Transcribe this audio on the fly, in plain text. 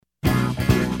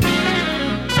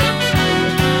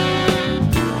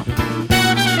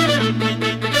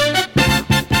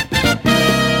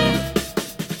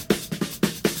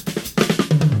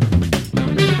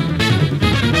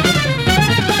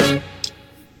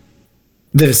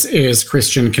This is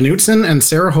Christian Knutson and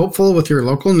Sarah Hopeful with your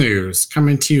local news,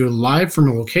 coming to you live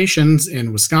from locations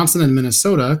in Wisconsin and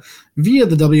Minnesota via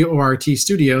the WORT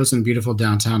studios in beautiful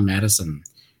downtown Madison.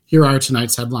 Here are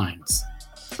tonight's headlines.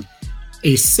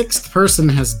 A sixth person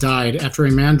has died after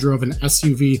a man drove an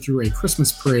SUV through a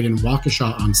Christmas parade in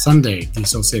Waukesha on Sunday, the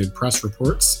Associated Press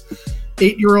reports.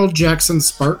 8-year-old Jackson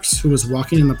Sparks, who was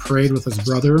walking in the parade with his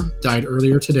brother, died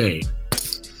earlier today.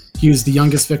 He was the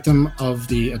youngest victim of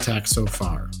the attack so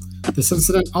far. This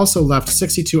incident also left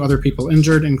 62 other people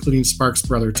injured, including Sparks'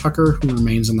 brother Tucker, who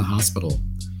remains in the hospital.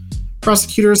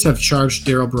 Prosecutors have charged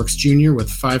Darrell Brooks Jr.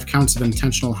 with 5 counts of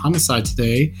intentional homicide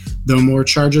today, though more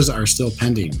charges are still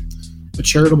pending. A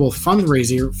charitable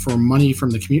fundraiser for money from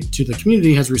to the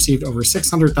community has received over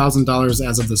 $600,000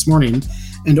 as of this morning,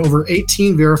 and over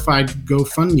 18 verified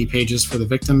GoFundMe pages for the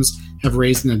victims have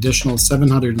raised an additional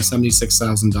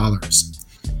 $776,000.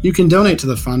 You can donate to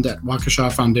the fund at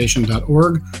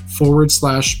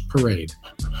waukeshafoundation.org/parade.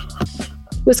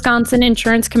 Wisconsin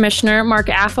Insurance Commissioner Mark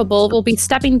Affable will be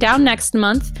stepping down next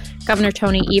month. Governor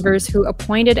Tony Evers, who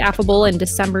appointed Affable in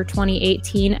December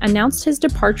 2018, announced his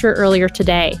departure earlier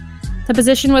today. The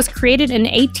position was created in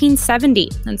 1870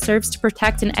 and serves to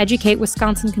protect and educate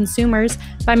Wisconsin consumers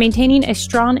by maintaining a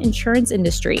strong insurance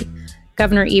industry.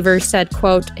 Governor Evers said,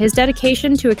 quote, "His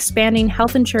dedication to expanding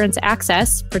health insurance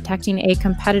access, protecting a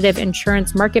competitive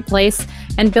insurance marketplace,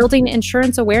 and building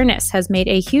insurance awareness has made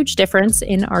a huge difference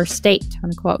in our state,"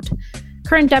 unquote.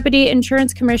 Current Deputy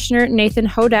Insurance Commissioner Nathan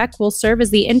Hodek will serve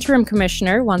as the interim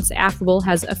commissioner once Affable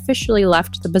has officially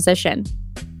left the position.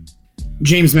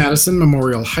 James Madison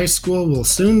Memorial High School will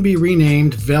soon be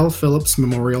renamed Val Phillips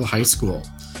Memorial High School.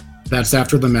 That's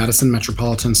after the Madison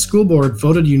Metropolitan School Board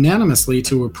voted unanimously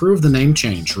to approve the name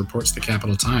change, reports the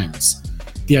Capital Times.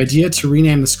 The idea to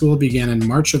rename the school began in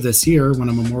March of this year when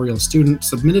a Memorial student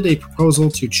submitted a proposal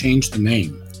to change the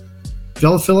name.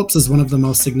 Val Phillips is one of the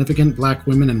most significant Black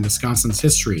women in Wisconsin's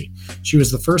history. She was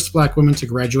the first Black woman to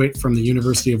graduate from the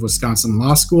University of Wisconsin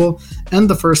Law School and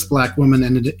the first Black woman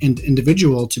and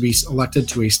individual to be elected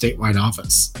to a statewide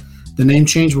office. The name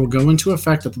change will go into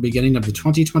effect at the beginning of the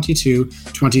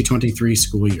 2022-2023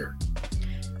 school year.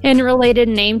 In related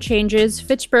name changes,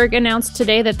 Fitchburg announced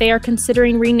today that they are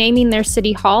considering renaming their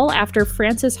city hall after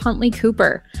Francis Huntley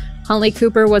Cooper. Huntley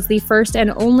Cooper was the first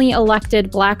and only elected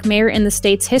Black mayor in the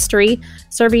state's history,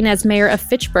 serving as mayor of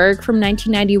Fitchburg from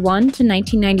 1991 to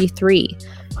 1993.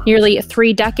 Nearly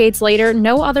 3 decades later,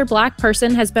 no other Black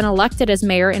person has been elected as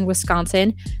mayor in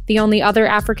Wisconsin. The only other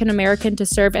African American to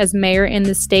serve as mayor in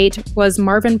the state was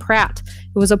Marvin Pratt,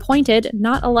 who was appointed,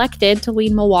 not elected, to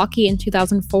lead Milwaukee in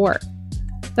 2004.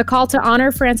 The call to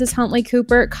honor Francis Huntley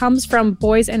Cooper comes from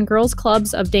Boys and Girls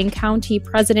Clubs of Dane County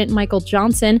President Michael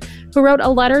Johnson, who wrote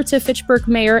a letter to Fitchburg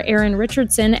Mayor Aaron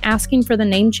Richardson asking for the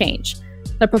name change.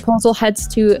 The proposal heads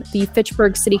to the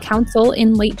Fitchburg City Council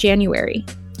in late January.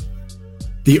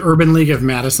 The Urban League of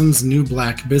Madison's new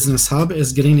Black Business Hub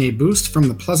is getting a boost from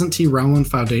the Pleasant T. Rowland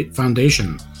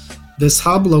Foundation. This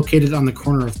hub, located on the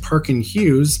corner of Park and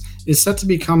Hughes, is set to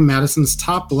become Madison's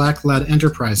top Black-led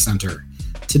enterprise center.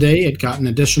 Today, it got an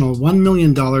additional $1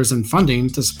 million in funding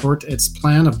to support its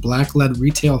plan of Black-led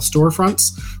retail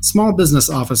storefronts, small business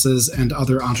offices, and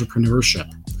other entrepreneurship.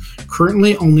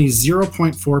 Currently, only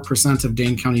 0.4% of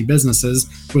Dane County businesses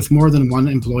with more than 1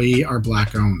 employee are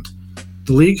Black-owned.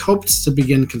 The league hopes to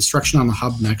begin construction on the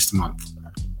hub next month.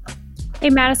 A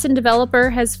Madison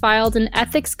developer has filed an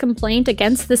ethics complaint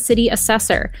against the city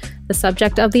assessor. The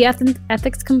subject of the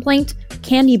ethics complaint?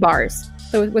 Candy bars.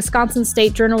 The Wisconsin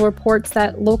State Journal reports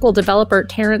that local developer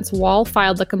Terrence Wall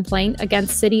filed the complaint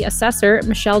against city assessor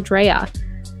Michelle Drea.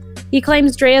 He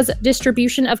claims Drea's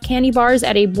distribution of candy bars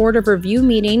at a Board of Review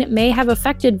meeting may have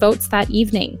affected votes that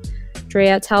evening.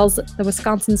 Drea tells the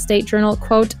Wisconsin State Journal,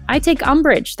 quote, "I take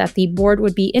umbrage that the board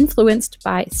would be influenced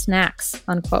by snacks,"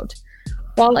 unquote.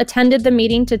 Wall attended the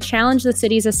meeting to challenge the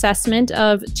city's assessment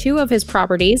of 2 of his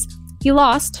properties. He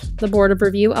lost. The Board of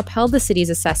Review upheld the city's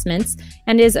assessments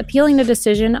and is appealing the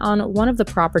decision on one of the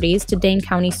properties to Dane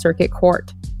County Circuit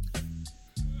Court.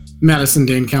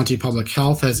 Madison-Dane County Public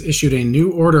Health has issued a new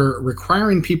order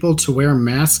requiring people to wear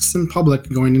masks in public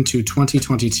going into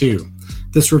 2022.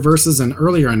 This reverses an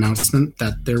earlier announcement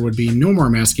that there would be no more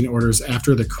masking orders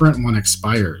after the current one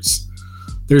expires.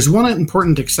 There's one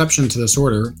important exception to this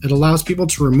order. It allows people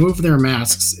to remove their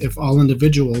masks if all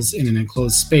individuals in an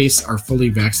enclosed space are fully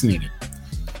vaccinated.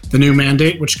 The new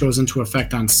mandate, which goes into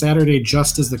effect on Saturday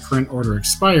just as the current order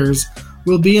expires,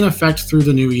 will be in effect through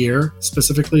the new year,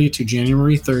 specifically to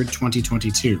January 3rd,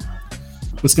 2022.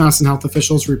 Wisconsin health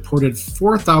officials reported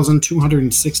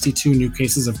 4,262 new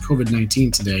cases of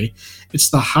COVID-19 today.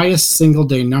 It's the highest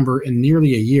single-day number in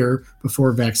nearly a year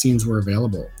before vaccines were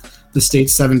available. The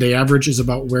state's 7-day average is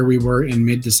about where we were in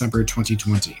mid-December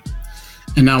 2020.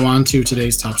 And now on to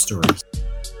today's top stories.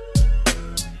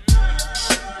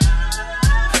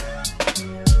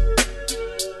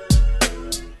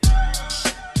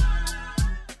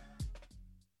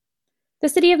 The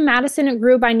city of Madison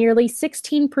grew by nearly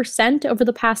 16% over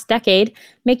the past decade,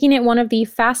 making it one of the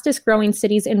fastest growing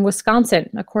cities in Wisconsin,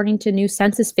 according to new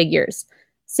census figures.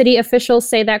 City officials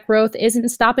say that growth isn't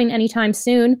stopping anytime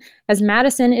soon, as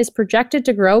Madison is projected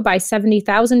to grow by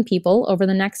 70,000 people over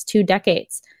the next 2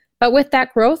 decades. But with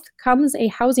that growth comes a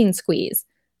housing squeeze.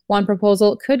 One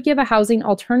proposal could give a housing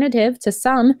alternative to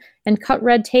some and cut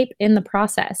red tape in the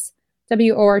process.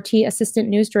 WORT Assistant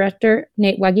News Director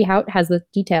Nate Wegehout has the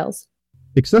details.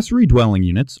 Accessory dwelling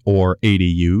units, or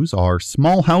ADUs, are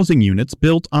small housing units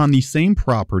built on the same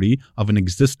property of an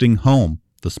existing home.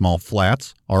 The small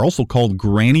flats are also called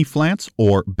granny flats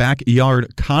or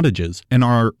backyard cottages and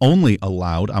are only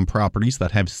allowed on properties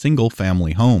that have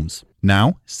single-family homes.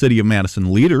 Now, City of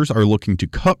Madison leaders are looking to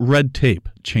cut red tape,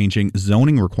 changing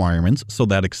zoning requirements so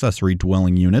that accessory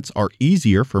dwelling units are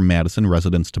easier for Madison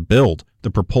residents to build. The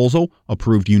proposal,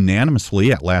 approved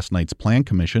unanimously at last night's Plan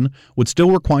Commission, would still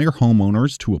require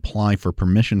homeowners to apply for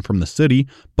permission from the city,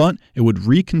 but it would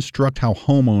reconstruct how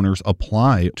homeowners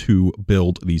apply to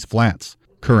build these flats.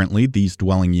 Currently, these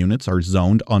dwelling units are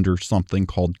zoned under something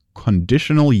called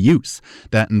conditional use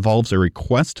that involves a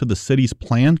request to the city's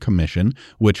Plan Commission,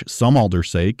 which some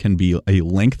alders say can be a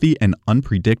lengthy and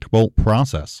unpredictable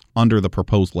process. Under the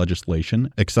proposed legislation,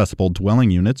 accessible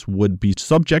dwelling units would be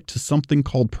subject to something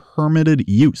called permitted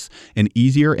use, an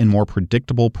easier and more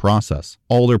predictable process.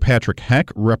 Alder Patrick Heck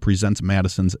represents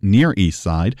Madison's Near East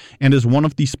Side and is one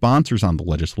of the sponsors on the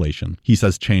legislation. He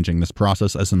says changing this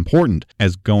process is important,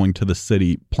 as going to the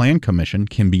city Plan Commission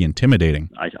can be intimidating.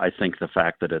 I think the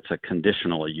fact that it's a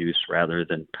conditional use rather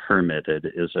than permitted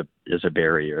is a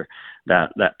barrier.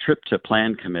 That trip to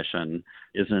Plan Commission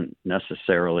isn't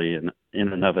necessarily in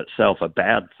and of itself a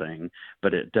bad thing,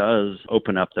 but it does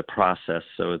open up the process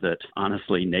so that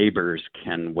honestly neighbors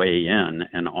can weigh in.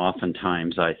 And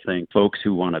oftentimes I think folks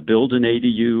who want to build an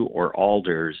ADU or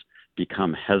alders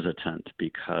become hesitant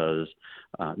because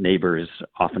neighbors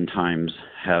oftentimes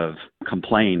have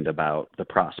complained about the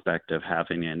prospect of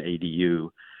having an ADU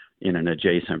in an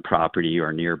adjacent property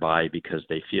or nearby because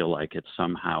they feel like it's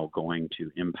somehow going to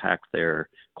impact their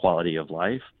quality of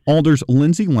life. Alders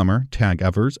Lindsay Lemmer, Tag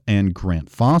Evers, and Grant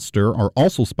Foster are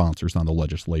also sponsors on the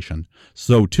legislation.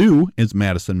 So too is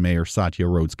Madison Mayor Satya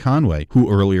Rhodes Conway,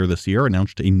 who earlier this year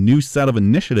announced a new set of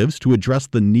initiatives to address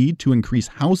the need to increase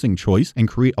housing choice and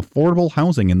create affordable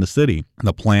housing in the city.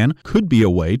 The plan could be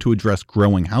a way to address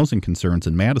growing housing concerns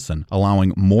in Madison,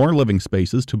 allowing more living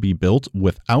spaces to be built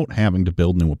without having to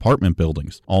build new apartment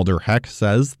buildings. Alder Heck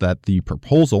says that the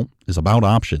proposal is about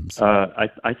options.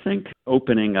 I think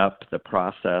opening up the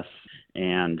process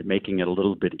and making it a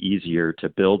little bit easier to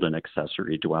build an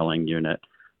accessory dwelling unit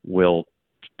will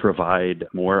provide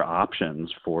more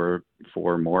options for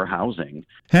more housing.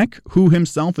 Heck, who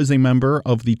himself is a member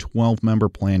of the 12-member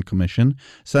Plan Commission,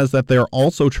 says that they're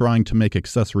also trying to make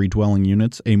accessory dwelling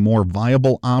units a more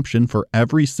viable option for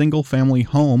every single-family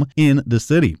home in the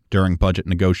city. During budget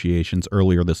negotiations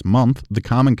earlier this month, the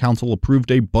Common Council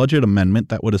approved a budget amendment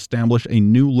that would establish a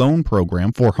new loan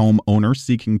program for homeowners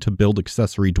seeking to build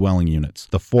accessory dwelling units.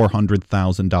 The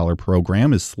 $400,000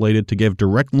 program is slated to give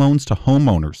direct loans to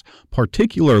homeowners,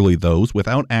 particularly those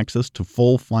without access to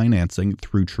full financing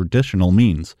through traditional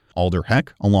means. Alder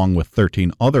Heck, along with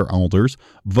 13 other alders,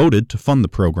 voted to fund the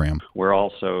program. We're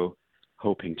also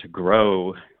hoping to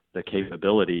grow the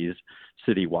capabilities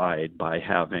citywide by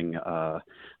having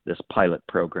this pilot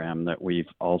program that we've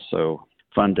also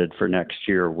funded for next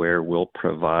year, where we'll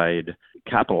provide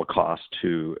capital costs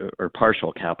or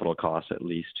partial capital costs at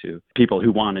least, to people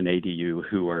who want an ADU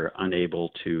who are unable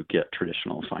to get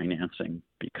traditional financing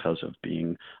because of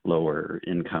being lower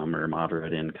income or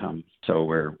moderate income. So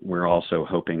we're also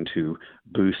hoping to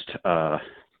boost a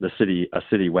city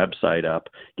website up,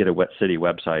 get a city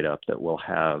website up that will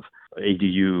have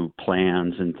ADU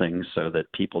plans and things so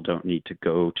that people don't need to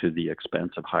go to the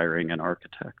expense of hiring an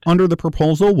architect. Under the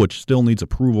proposal, which still needs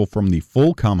approval from the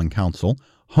full Common Council,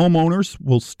 Homeowners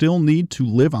will still need to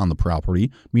live on the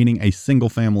property, meaning a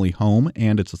single-family home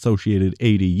and its associated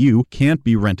ADU can't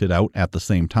be rented out at the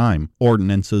same time.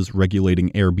 Ordinances regulating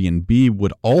Airbnb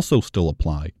would also still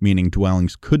apply, meaning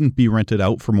dwellings couldn't be rented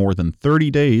out for more than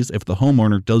 30 days if the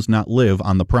homeowner does not live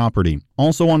on the property.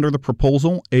 Also under the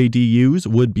proposal, ADUs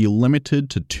would be limited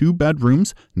to 2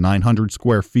 bedrooms, 900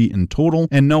 square feet in total,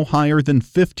 and no higher than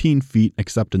 15 feet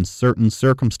except in certain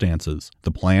circumstances.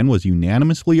 The plan was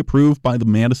unanimously approved by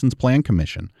the Madison's Plan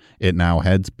Commission. It now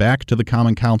heads back to the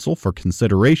Common Council for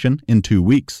consideration in 2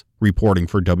 weeks. Reporting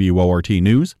for WORT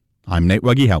News, I'm Nate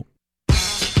Weggehout.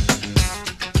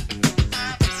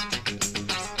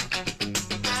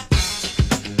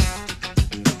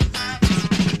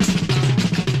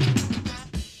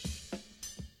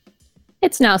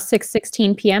 It's now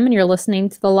 6:16 p.m. and you're listening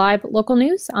to the live local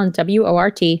news on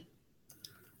WORT.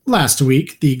 Last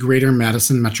week, the Greater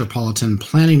Madison Metropolitan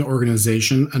Planning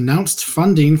Organization announced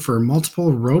funding for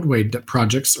multiple roadway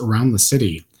projects around the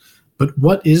city. But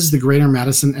what is the Greater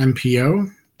Madison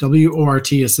MPO?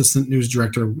 WORT Assistant News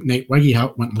Director Nate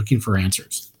Weggehout went looking for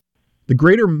answers. The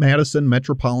Greater Madison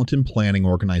Metropolitan Planning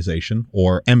Organization,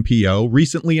 or MPO,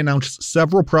 recently announced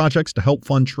several projects to help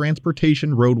fund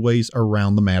transportation roadways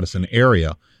around the Madison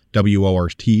area.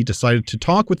 WORT decided to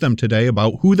talk with them today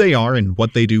about who they are and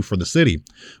what they do for the city.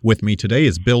 With me today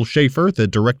is Bill Schaefer, the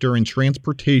Director and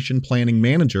Transportation Planning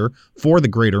Manager for the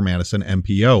Greater Madison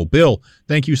MPO. Bill,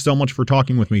 thank you so much for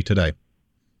talking with me today.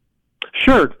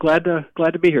 Sure, glad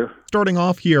to be here. Starting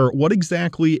off here, what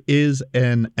exactly is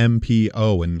an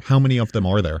MPO and how many of them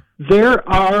are there? There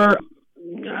are,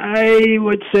 I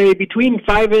would say, between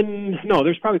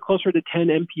there's probably closer to 10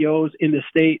 MPOs in the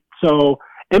state. So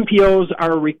MPOs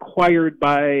are required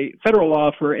by federal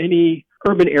law for any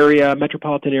urban area,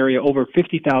 metropolitan area over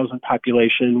 50,000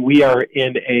 population. We are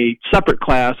in a separate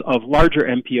class of larger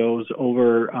MPOs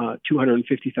over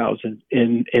 250,000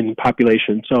 in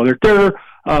population. So they're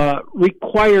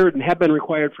required and have been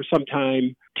required for some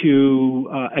time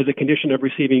to, as a condition of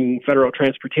receiving federal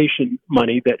transportation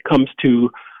money that comes to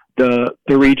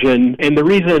the region. And the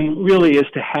reason really is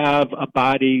to have a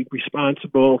body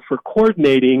responsible for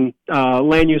coordinating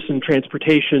land use and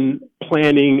transportation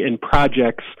planning and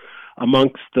projects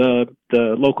amongst the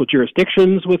local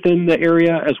jurisdictions within the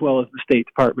area, as well as the State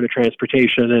Department of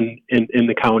Transportation and in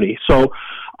the county. So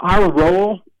our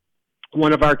role,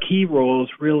 one of our key roles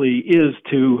really is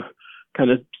to kind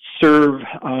of serve,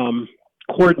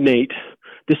 coordinate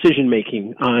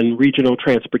decision-making on regional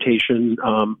transportation,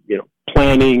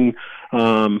 planning,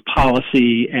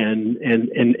 policy,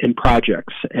 and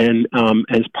projects. And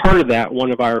as part of that,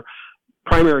 one of our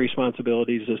primary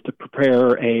responsibilities is to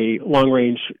prepare a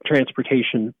long-range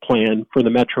transportation plan for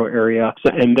the metro area.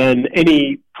 And then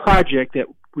any project that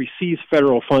receives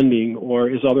federal funding or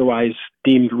is otherwise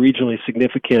deemed regionally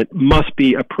significant must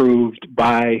be approved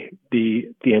by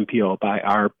the MPO, by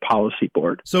our policy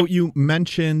board. So you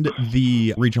mentioned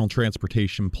the regional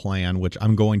transportation plan, which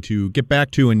I'm going to get back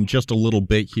to in just a little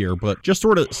bit here, but just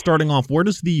sort of starting off, where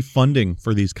does the funding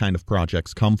for these kind of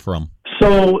projects come from?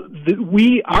 So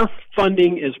our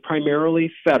funding is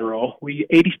primarily federal.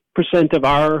 80% of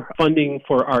our funding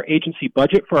for our agency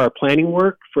budget for our planning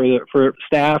work for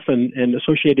staff and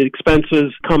associated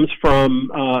expenses comes from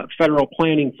federal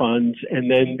planning funds, and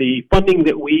then the funding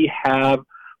that we have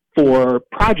for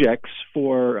projects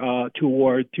to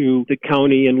award to the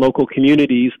county and local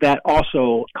communities, that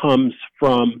also comes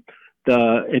from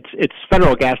it's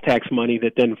federal gas tax money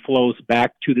that then flows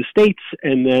back to the states,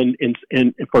 and then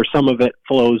and for some of it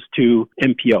flows to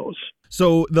MPOs.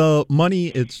 So the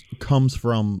money comes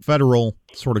from federal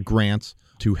sort of grants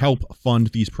to help fund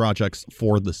these projects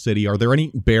for the city. Are there any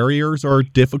barriers or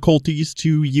difficulties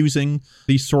to using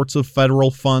these sorts of federal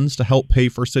funds to help pay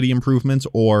for city improvements,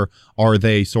 or are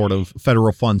they sort of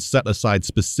federal funds set aside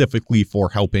specifically for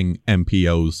helping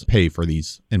MPOs pay for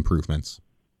these improvements?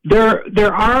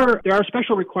 There are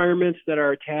special requirements that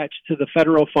are attached to the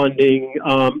federal funding,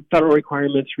 federal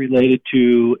requirements related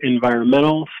to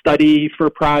environmental study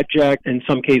for project, in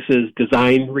some cases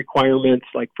design requirements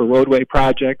like for roadway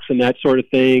projects and that sort of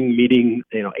thing, meeting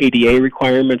ADA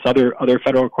requirements, other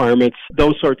federal requirements,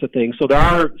 those sorts of things. So there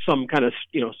are some kind of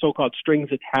so-called strings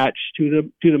attached to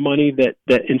the money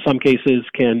that in some cases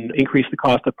can increase the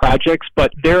cost of projects,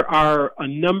 but there are a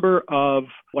number of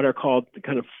what are called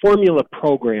kind of formula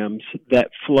programs that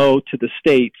flow to the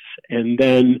states, and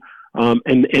then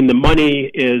and the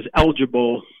money is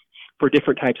eligible for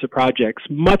different types of projects.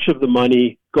 Much of the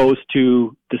money goes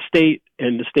to the state,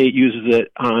 and the state uses it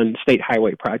on state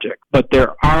highway projects. But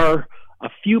there are a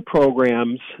few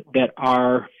programs that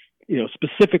are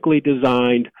specifically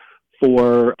designed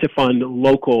to fund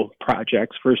local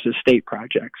projects versus state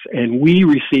projects. And we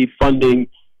receive funding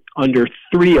under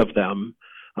 3 of them.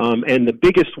 And the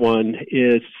biggest one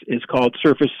is called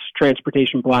Surface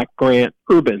Transportation Block Grant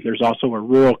Urban. There's also a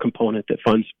rural component that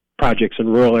funds projects in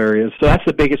rural areas. So that's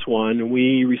the biggest one. And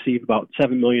we receive about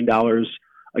 $7 million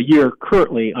a year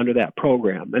currently under that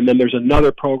program. And then there's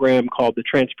another program called the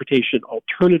Transportation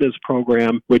Alternatives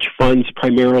Program, which funds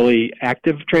primarily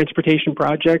active transportation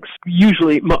projects,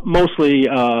 usually mostly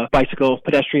bicycle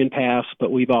pedestrian paths,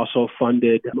 but we've also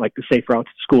funded like the Safe Routes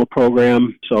to School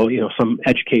program, so some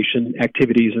education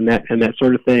activities and that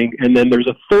sort of thing. And then there's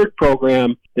a third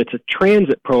program that's a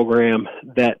transit program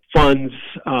that funds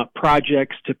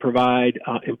projects to provide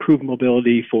improved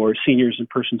mobility for seniors and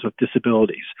persons with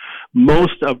disabilities.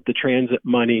 Most of the transit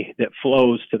money that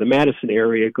flows to the Madison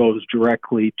area goes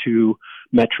directly to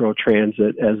Metro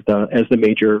Transit as the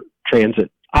major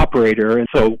transit operator, and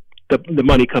so the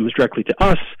money comes directly to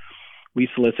us. We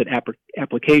solicit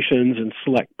applications and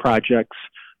select projects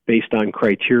based on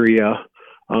criteria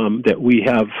that we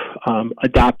have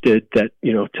adopted that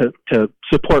to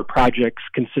support projects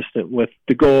consistent with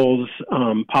the goals,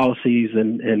 policies,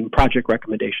 and project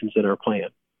recommendations in our plan.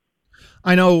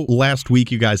 I know last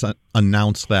week you guys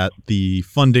announced that the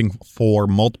funding for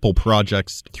multiple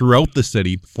projects throughout the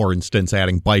city, for instance,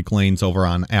 adding bike lanes over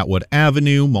on Atwood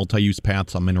Avenue, multi-use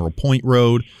paths on Mineral Point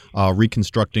Road,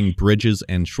 reconstructing bridges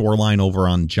and shoreline over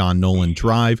on John Nolan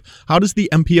Drive. How does the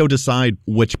MPO decide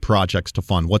which projects to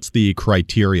fund? What's the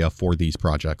criteria for these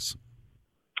projects?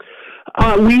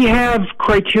 We have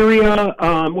criteria.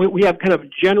 We have kind of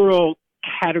general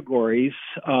categories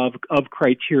of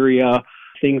criteria.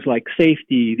 Things like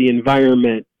safety, the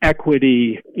environment,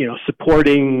 equity,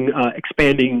 supporting,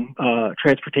 expanding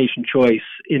transportation choice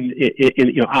in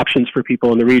options for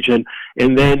people in the region.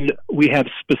 And then we have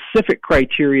specific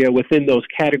criteria within those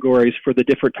categories for the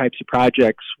different types of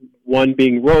projects, one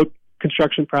being road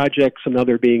construction projects,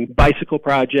 another being bicycle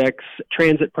projects,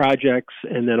 transit projects,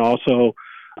 and then also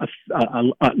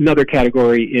another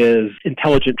category is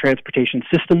intelligent transportation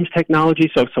systems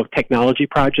technology, so technology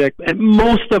project. And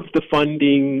most of the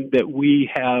funding that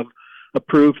we have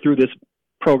approved through this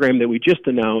program that we just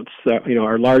announced,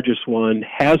 our largest one,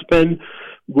 has been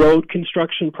road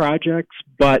construction projects,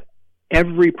 but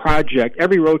every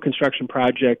road construction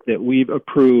project that we've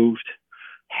approved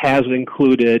has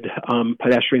included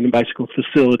pedestrian and bicycle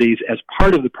facilities as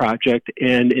part of the project,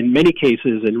 and in many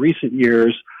cases in recent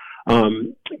years,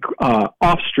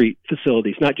 off-street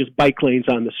facilities, not just bike lanes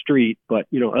on the street, but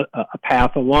a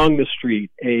path along the street,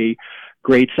 a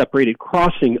grade separated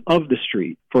crossing of the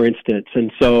street, for instance.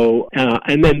 And so,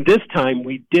 and then this time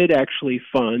we did actually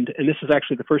fund, and this is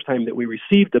actually the first time that we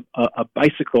received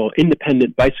a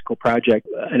independent bicycle project,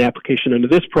 an application under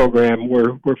this program.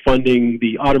 We're funding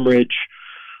the Autumn Ridge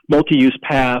multi-use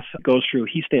path, goes through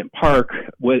Heastamp Park,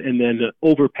 and then an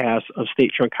overpass of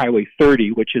State Trunk Highway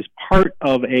 30, which is part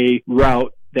of a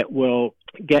route that will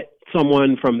get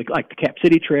someone from the Cap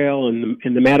City Trail and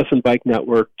the Madison Bike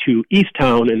Network to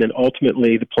Easttown, and then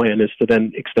ultimately the plan is to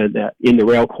then extend that in the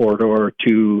rail corridor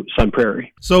to Sun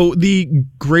Prairie. So the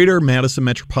Greater Madison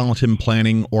Metropolitan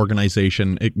Planning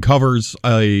Organization, it covers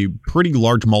a pretty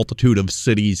large multitude of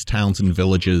cities, towns, and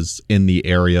villages in the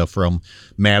area, from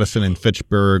Madison and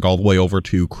Fitchburg all the way over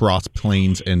to Cross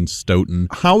Plains and Stoughton.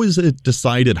 How is it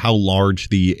decided how large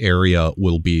the area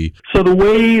will be? So the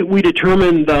way we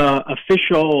determine the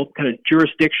official kind of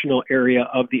jurisdictional area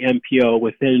of the MPO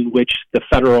within which the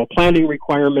federal planning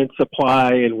requirements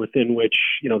apply and within which,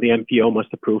 the MPO must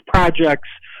approve projects.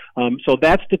 So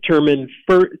that's determined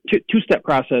for two-step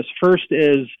process. First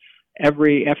is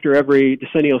after every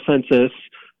decennial census,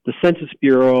 the Census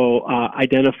Bureau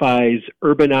identifies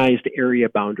urbanized area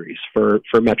boundaries for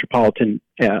metropolitan,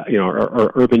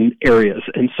 or urban areas.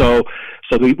 And so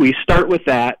we start with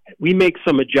that. We make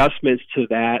some adjustments to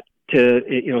that,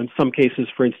 in some cases,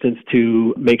 for instance,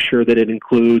 to make sure that it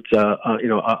includes,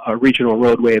 a regional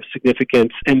roadway of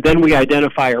significance. And then we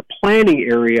identify our planning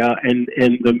area, and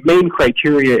the main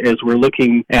criteria is we're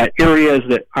looking at areas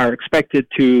that are expected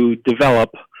to develop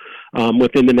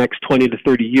within the next 20 to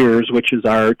 30 years, which is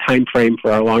our time frame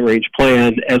for our long-range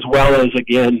plan, as well as,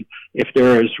 again, if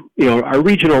there is, our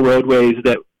regional roadways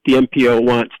that the MPO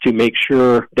wants to make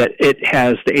sure that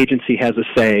the agency has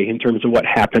a say in terms of what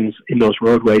happens in those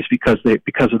roadways because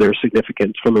of their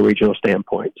significance from a regional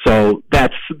standpoint. So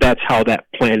that's how that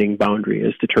planning boundary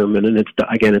is determined, and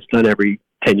it's done every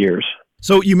 10 years.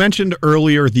 So you mentioned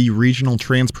earlier the Regional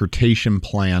Transportation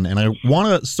Plan, and I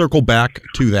want to circle back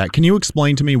to that. Can you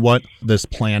explain to me what this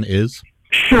plan is?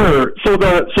 Sure. So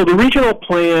the regional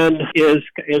plan is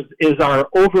our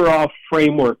overall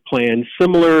framework plan,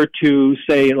 similar to,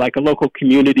 say, like a local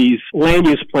community's land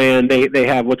use plan. They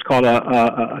have what's called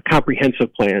a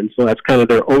comprehensive plan. So that's kind of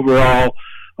their overall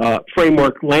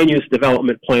framework land use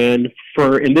development plan.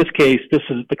 For, in this case, this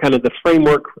is the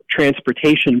framework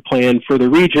transportation plan for the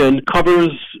region,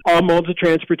 covers all modes of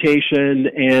transportation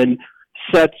and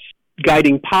sets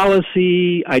guiding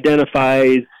policy,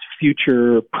 identifies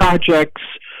future projects,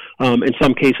 in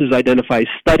some cases identifies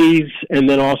studies, and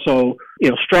then also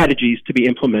strategies to be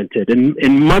implemented.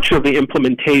 And much of the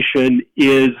implementation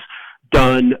is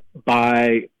done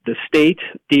by the state,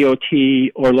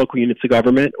 DOT, or local units of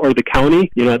government, or the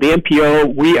county. The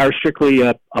MPO, we are strictly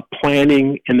a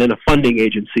planning and then a funding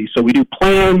agency. So we do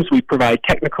plans, we provide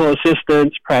technical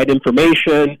assistance, provide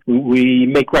information, we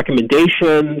make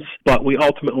recommendations, but we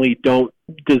ultimately don't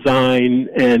design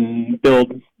and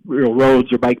build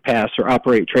roads or bike paths or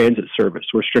operate transit service.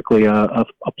 We're strictly a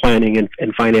planning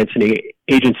and financing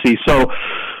agency. So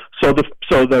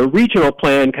the regional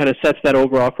plan kind of sets that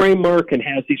overall framework and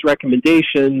has these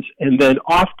recommendations, and then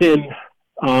often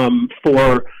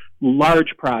for large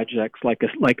projects like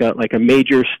a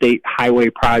major state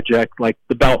highway project like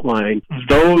the Beltline,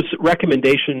 those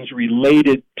recommendations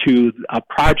related to a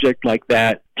project like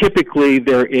that, typically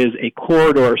there is a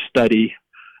corridor study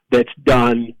that's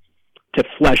done to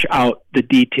flesh out the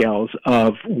details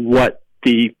of what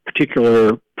the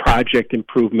particular project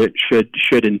improvement should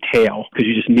entail, because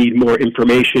you just need more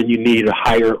information. You need a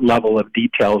higher level of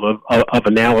detail of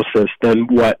analysis than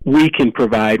what we can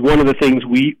provide. One of the things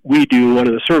we do, one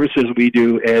of the services we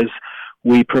do, is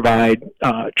we provide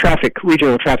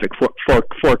regional traffic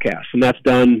forecasts, and that's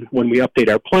done when we update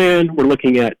our plan. We're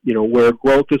looking at where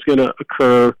growth is going to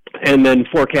occur, and then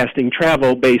forecasting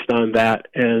travel based on that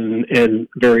and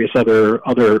various other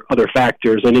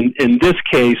factors. And in this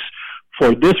case,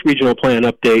 for this regional plan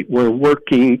update, we're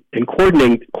working and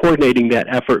coordinating that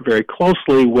effort very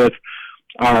closely with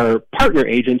our partner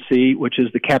agency, which is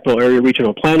the Capital Area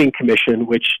Regional Planning Commission,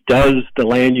 which does the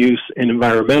land use and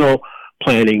environmental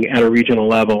planning at a regional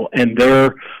level, and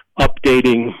they're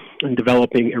updating and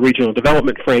developing a regional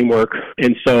development framework,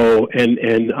 and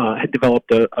had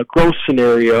developed a growth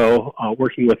scenario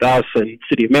working with us and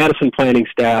City of Madison planning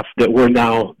staff that we're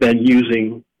now then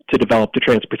using to develop the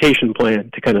transportation plan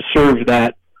to kind of serve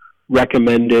that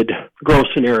recommended growth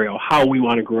scenario, how we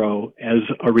want to grow as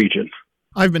a region.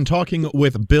 I've been talking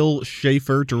with Bill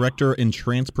Schaefer, Director and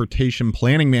Transportation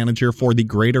Planning Manager for the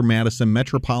Greater Madison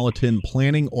Metropolitan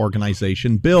Planning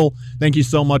Organization. Bill, thank you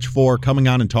so much for coming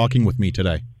on and talking with me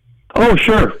today. Oh,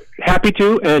 sure. Happy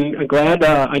to, and glad.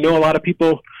 I know a lot of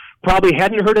people probably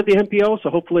hadn't heard of the MPO, so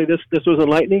hopefully this was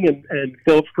enlightening, and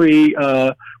feel free,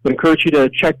 would encourage you to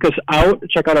check us out,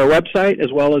 check out our website,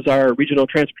 as well as our Regional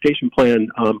Transportation Plan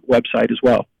website as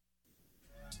well.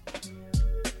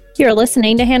 You're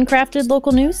listening to Handcrafted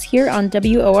Local News here on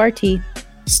WORT.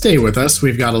 Stay with us.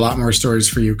 We've got a lot more stories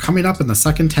for you coming up in the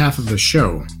second half of the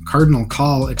show. Cardinal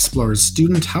Call explores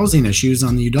student housing issues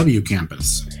on the UW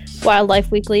campus. Wildlife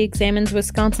Weekly examines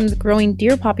Wisconsin's growing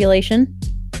deer population.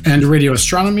 And Radio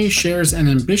Astronomy shares an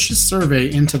ambitious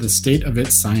survey into the state of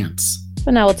its science.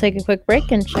 But now we'll take a quick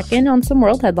break and check in on some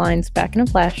world headlines. Back in a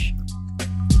flash.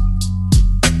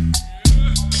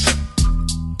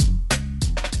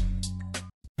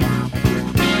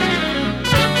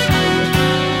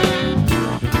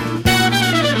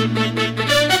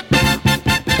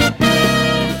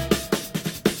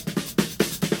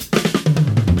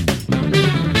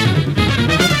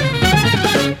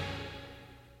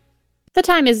 The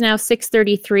time is now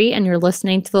 6:33, and you're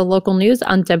listening to the local news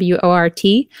on WORT.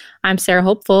 I'm Sarah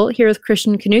Hopeful, here with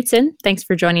Christian Knutson. Thanks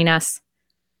for joining us.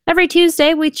 Every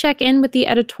Tuesday, we check in with the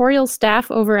editorial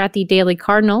staff over at the Daily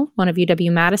Cardinal, one of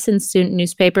UW-Madison's student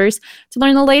newspapers, to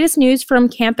learn the latest news from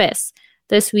campus.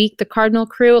 This week, the Cardinal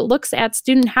crew looks at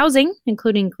student housing,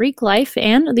 including Greek life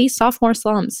and the sophomore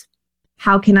slums.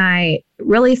 How can I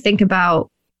really think about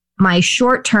my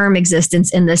short-term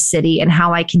existence in this city and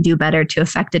how I can do better to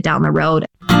affect it down the road?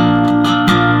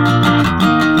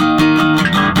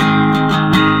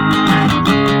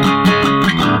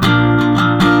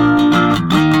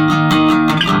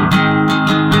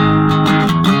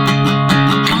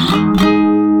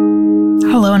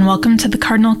 Hello and welcome to the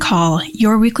Cardinal Call,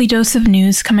 your weekly dose of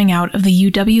news coming out of the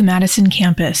UW-Madison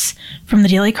campus from the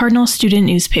Daily Cardinal student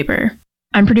newspaper.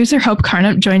 I'm producer Hope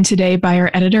Carnup, joined today by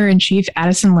our editor-in-chief,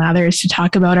 Addison Lathers, to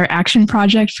talk about our action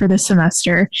project for this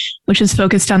semester, which is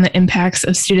focused on the impacts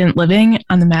of student living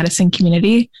on the Madison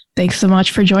community. Thanks so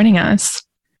much for joining us.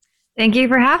 Thank you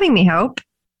for having me, Hope.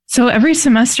 So every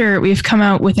semester we've come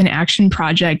out with an action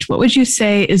project. What would you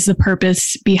say is the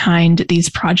purpose behind these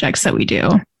projects that we do?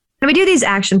 And we do these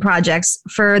action projects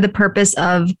for the purpose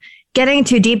of getting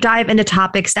to deep dive into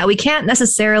topics that we can't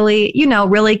necessarily,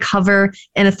 really cover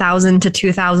in 1,000 to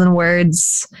 2,000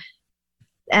 words.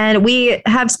 And we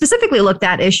have specifically looked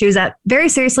at issues that very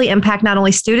seriously impact not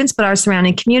only students, but our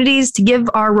surrounding communities to give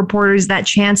our reporters that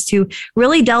chance to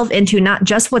really delve into not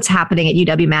just what's happening at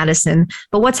UW-Madison,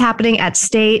 but what's happening at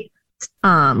state,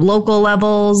 local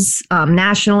levels,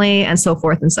 nationally, and so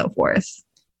forth and so forth.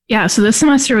 Yeah, so this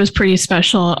semester was pretty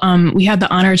special. We had the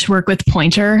honor to work with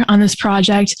Poynter on this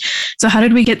project. So how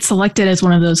did we get selected as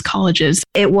one of those colleges?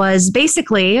 It was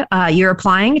basically you're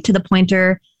applying to the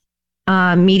Poynter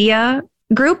Media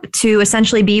Group to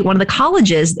essentially be one of the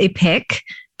colleges they pick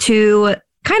to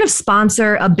kind of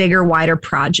sponsor a bigger, wider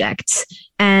project.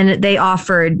 And they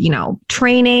offered,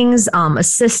 trainings,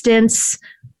 assistance,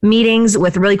 meetings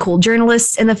with really cool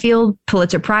journalists in the field,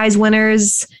 Pulitzer Prize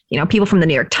winners, people from the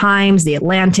New York Times, the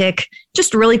Atlantic,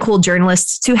 just really cool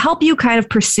journalists to help you kind of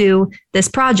pursue this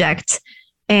project.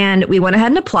 And we went ahead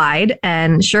and applied.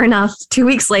 And sure enough, 2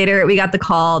 weeks later, we got the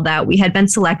call that we had been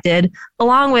selected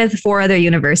along with 4 other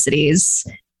universities.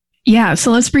 Yeah,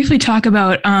 so let's briefly talk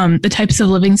about the types of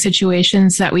living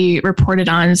situations that we reported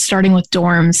on, starting with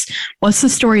dorms. What's the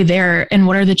story there, and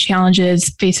what are the challenges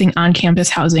facing on-campus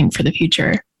housing for the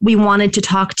future? We wanted to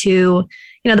talk to,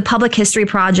 the Public History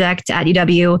Project at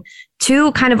UW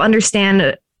to kind of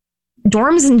understand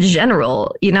dorms in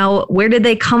general. Where did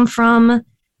they come from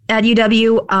at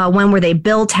UW? When were they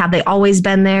built? Have they always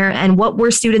been there? And what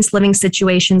were students' living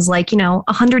situations like,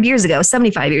 100 years ago,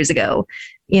 75 years ago,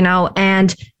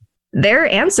 and their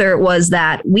answer was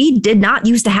that we did not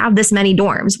used to have this many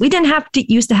dorms. We didn't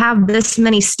used to have this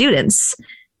many students.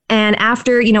 And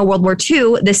after, World War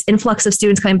II, this influx of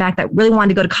students coming back that really wanted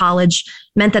to go to college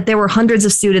meant that there were hundreds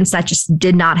of students that just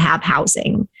did not have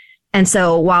housing. And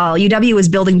so while UW was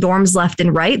building dorms left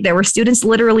and right, there were students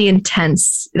literally in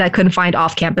tents that couldn't find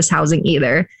off-campus housing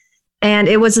either. And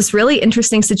it was this really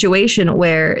interesting situation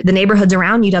where the neighborhoods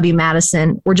around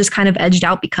UW-Madison were just kind of edged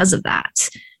out because of that.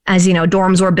 As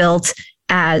dorms were built,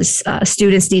 as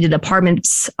students needed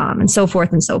apartments, and so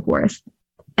forth and so forth.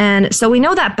 And so we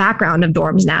know that background of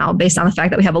dorms now based on the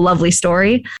fact that we have a lovely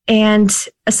story. And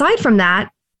aside from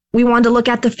that, we wanted to look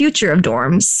at the future of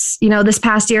dorms. This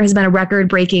past year has been a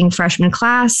record-breaking freshman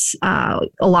class. A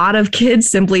lot of kids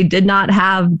simply did not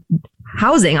have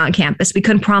housing on campus. We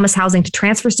couldn't promise housing to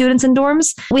transfer students in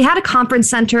dorms. We had a conference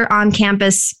center on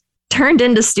campus turned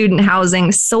into student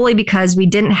housing solely because we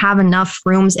didn't have enough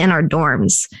rooms in our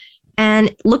dorms.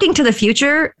 And looking to the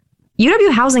future,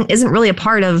 UW housing isn't really a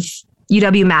part of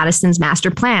UW-Madison's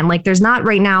master plan. Like there's not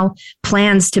right now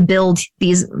plans to build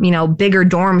these, bigger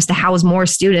dorms to house more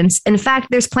students. In fact,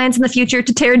 there's plans in the future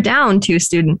to tear down 2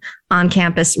 student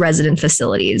on-campus resident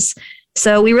facilities.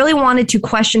 So we really wanted to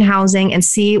question housing and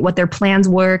see what their plans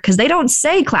were, because they don't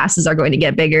say classes are going to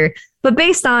get bigger. But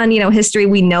based on, history,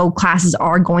 we know classes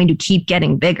are going to keep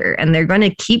getting bigger and they're going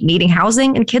to keep needing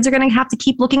housing, and kids are going to have to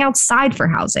keep looking outside for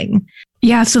housing.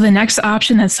 Yeah, so the next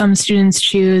option that some students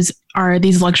choose are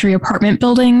these luxury apartment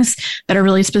buildings that are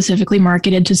really specifically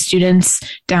marketed to students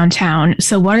downtown.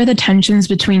 So what are the tensions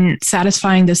between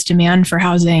satisfying this demand for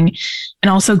housing and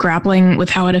also grappling with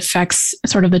how it affects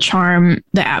sort of the charm,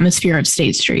 the atmosphere of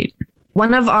State Street?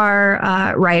 One of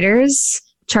our writers,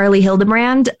 Charlie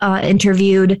Hildebrand,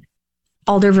 interviewed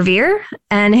Alder Verveer,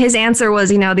 and his answer was,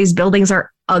 these buildings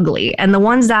are ugly. And the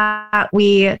ones that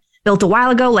we built a while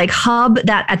ago, like Hub,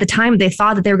 that at the time they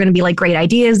thought that they were going to be like great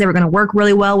ideas, they were going to work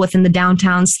really well within the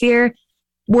downtown sphere,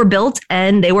 were built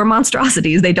and they were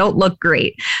monstrosities. They don't look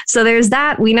great. So there's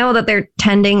that. We know that they're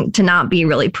tending to not be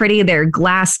really pretty. They're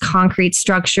glass concrete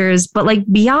structures. But like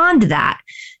beyond that,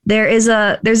 there's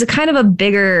a kind of a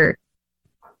bigger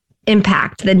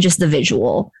impact than just the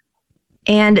visual.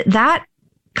 And that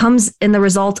comes in the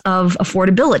result of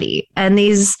affordability. And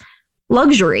these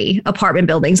luxury apartment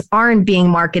buildings aren't being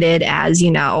marketed as,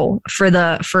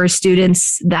 for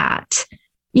students that,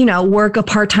 work a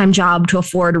part-time job to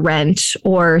afford rent,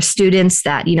 or students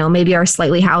that, maybe are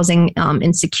slightly housing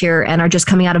insecure and are just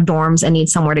coming out of dorms and need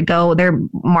somewhere to go. They're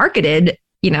marketed,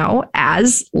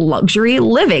 as luxury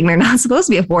living. They're not supposed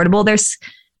to be affordable.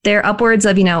 They're upwards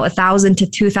of, $1,000 to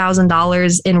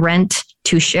 $2,000 in rent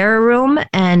to share a room.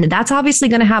 And that's obviously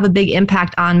going to have a big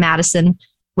impact on Madison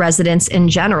residents in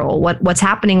general. What's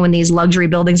happening when these luxury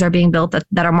buildings are being built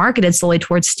that are marketed solely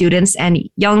towards students and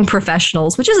young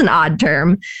professionals, which is an odd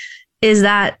term, is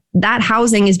that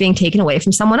housing is being taken away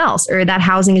from someone else, or that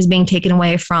housing is being taken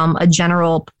away from a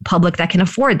general public that can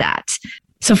afford that.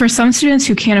 So for some students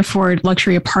who can't afford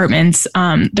luxury apartments,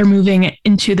 they're moving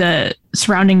into the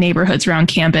surrounding neighborhoods around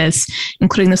campus,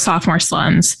 including the sophomore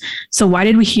slums. So why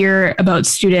did we hear about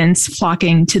students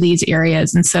flocking to these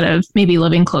areas instead of maybe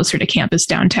living closer to campus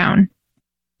downtown?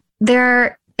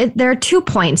 There are 2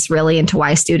 points really into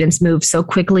why students move so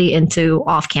quickly into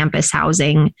off-campus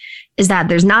housing, is that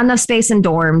there's not enough space in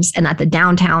dorms and that the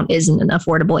downtown isn't an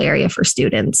affordable area for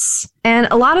students. And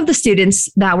a lot of the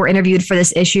students that were interviewed for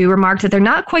this issue remarked that they're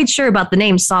not quite sure about the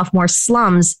name sophomore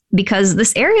slums because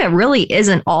this area really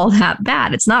isn't all that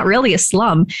bad. It's not really a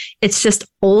slum. It's just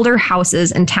older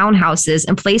houses and townhouses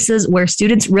and places where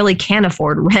students really can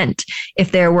afford rent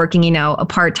if they're working, a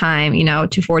part-time,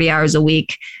 to 40 hours a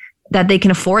week, that they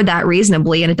can afford that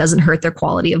reasonably and it doesn't hurt their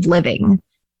quality of living.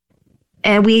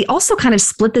 And we also kind of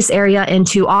split this area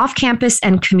into off-campus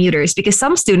and commuters because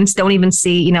some students don't even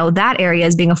see, that area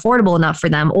as being affordable enough for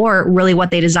them or really what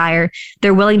they desire.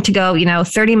 They're willing to go,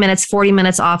 30 minutes, 40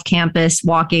 minutes off campus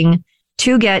walking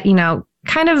to get,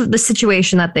 kind of the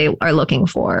situation that they are looking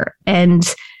for. And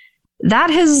that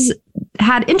has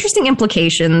had interesting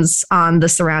implications on the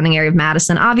surrounding area of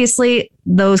Madison. Obviously,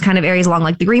 those kind of areas along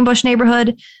like the Greenbush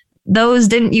neighborhood, those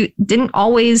didn't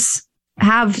always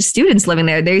have students living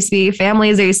there. There used to be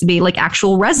families, there used to be like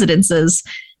actual residences.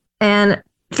 And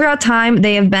throughout time,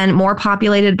 they have been more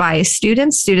populated by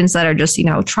students that are just,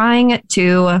 trying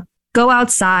to go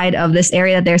outside of this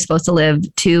area that they're supposed to live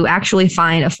to actually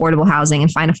find affordable housing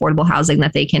and find affordable housing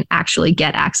that they can actually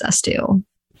get access to.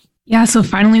 Yeah, so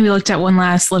finally we looked at one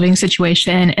last living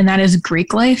situation, and that is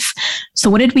Greek life. So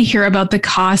what did we hear about the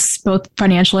costs, both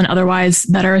financial and otherwise,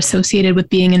 that are associated with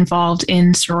being involved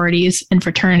in sororities and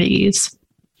fraternities?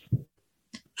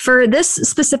 For this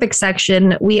specific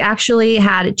section, we actually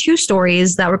had 2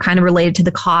 stories that were kind of related to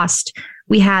the cost.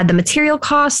 We had the material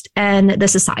cost and the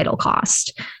societal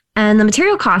cost. And the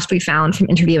material cost we found from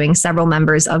interviewing several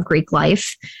members of Greek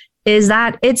life is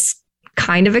that it's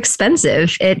kind of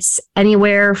expensive. It's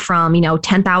anywhere from,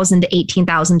 $10,000 to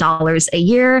 $18,000 a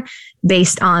year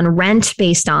based on rent,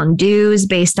 based on dues,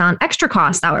 based on extra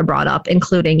costs that were brought up,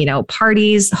 including,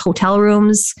 parties, hotel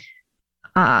rooms,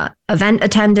 event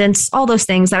attendance, all those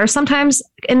things that are sometimes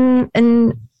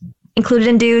included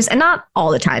in dues and not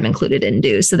all the time included in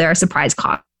dues. So there are surprise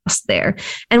costs there.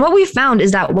 And what we found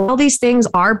is that while these things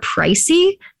are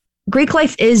pricey, Greek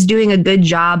life is doing a good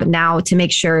job now to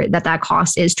make sure that that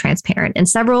cost is transparent. And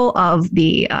several of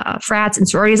the frats and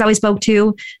sororities that we spoke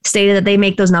to stated that they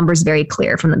make those numbers very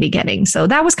clear from the beginning. So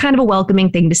that was kind of a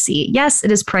welcoming thing to see. Yes,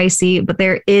 it is pricey, but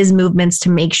there is movements to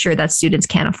make sure that students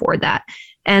can afford that.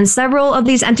 And several of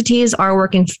these entities are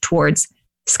working towards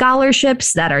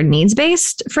scholarships that are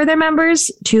needs-based for their members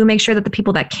to make sure that the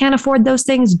people that can afford those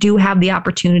things do have the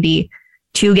opportunity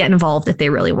to get involved if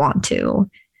they really want to.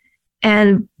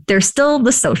 And there's still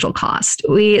the social cost.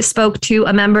 We spoke to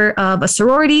a member of a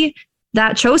sorority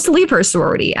that chose to leave her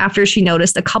sorority after she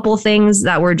noticed a couple things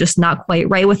that were just not quite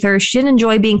right with her. She didn't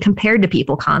enjoy being compared to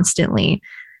people constantly.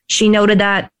 She noted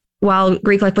that while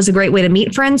Greek life was a great way to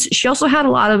meet friends, she also had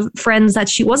a lot of friends that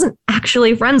she wasn't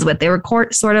actually friends with. They were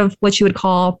sort of what you would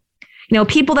call,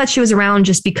 people that she was around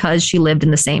just because she lived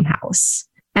in the same house.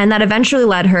 And that eventually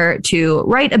led her to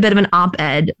write a bit of an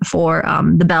op-ed for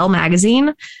the Bell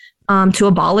magazine to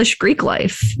abolish Greek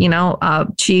life.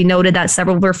 She noted that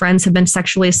several of her friends have been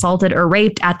sexually assaulted or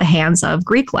raped at the hands of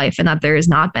Greek life and that there has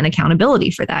not been accountability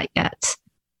for that yet.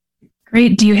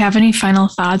 Great. Do you have any final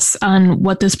thoughts on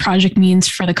what this project means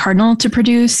for the Cardinal to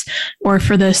produce or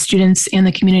for the students and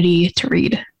the community to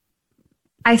read?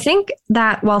 I think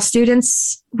that while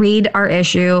students read our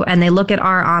issue and they look at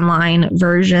our online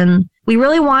version, we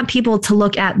really want people to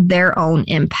look at their own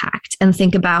impact and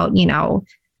think about,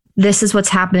 this is what's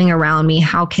happening around me.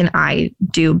 How can I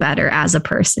do better as a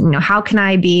person? How can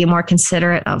I be more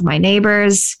considerate of my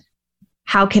neighbors?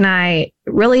 How can I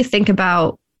really think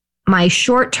about my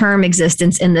short-term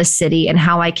existence in this city and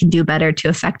how I can do better to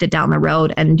affect it down the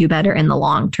road and do better in the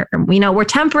long term? We're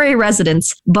temporary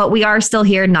residents, but we are still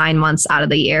here 9 months out of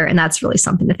the year. And that's really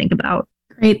something to think about.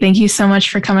 Great. Thank you so much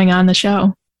for coming on the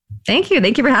show. Thank you.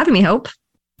 Thank you for having me, Hope.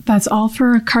 That's all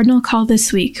for Cardinal Call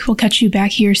this week. We'll catch you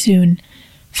back here soon.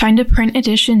 Find a print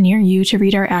edition near you to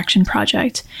read our action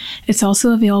project. It's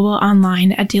also available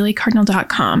online at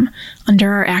dailycardinal.com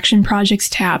under our Action Projects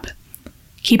tab.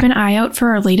 Keep an eye out for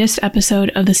our latest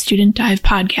episode of the Student Dive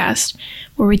podcast,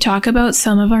 where we talk about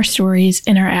some of our stories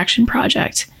in our action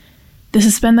project. This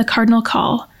has been the Cardinal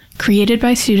Call, created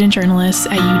by student journalists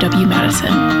at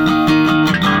UW-Madison.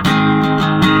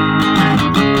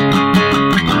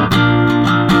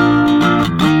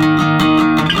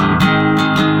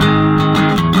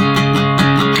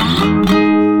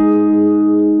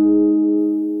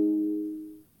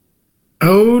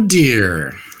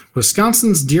 Deer.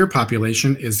 Wisconsin's deer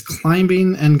population is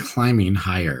climbing and climbing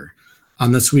higher.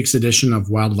 On this week's edition of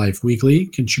Wildlife Weekly,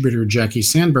 contributor Jackie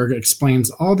Sandberg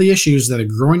explains all the issues that a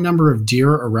growing number of deer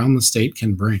around the state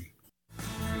can bring.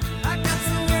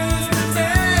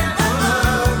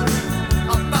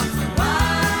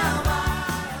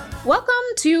 Welcome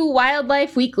to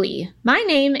Wildlife Weekly. My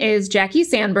name is Jackie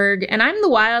Sandberg, and I'm the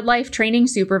Wildlife Training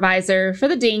Supervisor for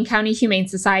the Dane County Humane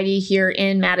Society here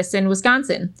in Madison,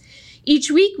 Wisconsin.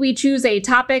 Each week, we choose a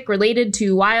topic related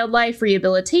to wildlife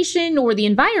rehabilitation or the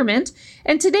environment,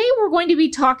 and today we're going to be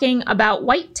talking about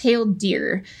white-tailed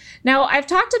deer. Now, I've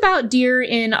talked about deer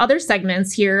in other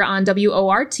segments here on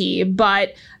WORT,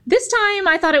 but this time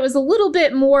I thought it was a little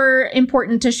bit more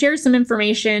important to share some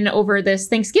information over this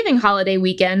Thanksgiving holiday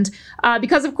weekend,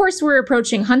 because of course we're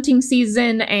approaching hunting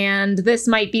season, and this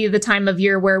might be the time of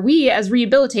year where we as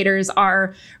rehabilitators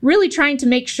are really trying to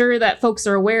make sure that folks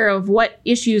are aware of what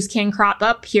issues can crop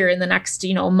up here in the next,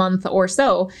 month or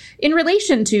so in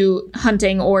relation to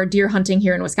hunting or deer hunting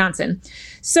here in Wisconsin.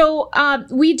 So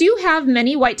we do have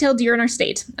many white-tailed deer in our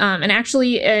state, and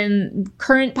actually in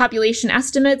current population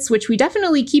estimates, which we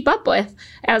definitely keep up with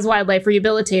as wildlife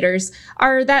rehabilitators,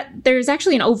 are that there's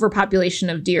actually an overpopulation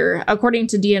of deer, according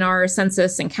to DNR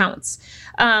census and counts.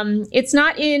 It's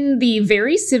not in the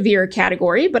very severe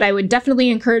category, but I would definitely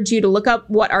encourage you to look up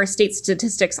what our state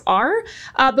statistics are.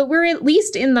 But we're at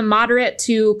least in the moderate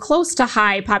to close to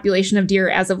high population of deer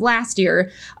as of last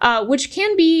year, which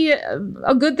can be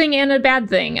a good thing and a bad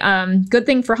thing. Good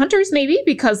thing for hunters, maybe,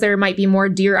 because there might be more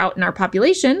deer out in our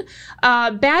population.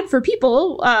 Bad for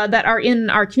people that are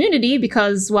in our community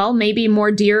because, well, maybe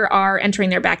more deer are entering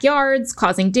their backyards,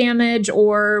 causing damage,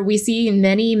 or we see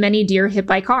many, many deer hit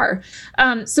by car.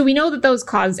 So we know that those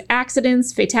cause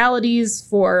accidents, fatalities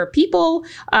for people,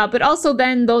 but also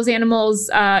then those animals,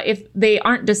 if they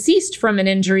aren't deceased from an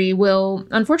injury, will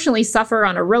unfortunately suffer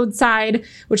on a roadside,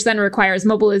 which then requires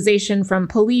mobilization from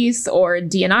police or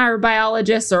DNR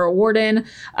biologists or a warden.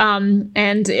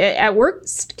 And at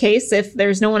worst case, if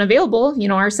there's no one available,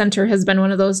 our center has been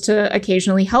one of those to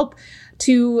occasionally help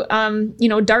to,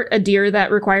 dart a deer that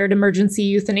required emergency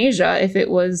euthanasia if it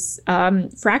was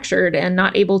fractured and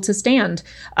not able to stand.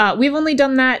 We've only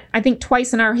done that, I think,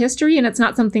 twice in our history, and it's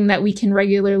not something that we can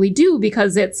regularly do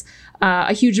because it's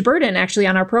a huge burden actually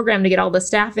on our program to get all the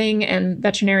staffing and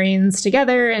veterinarians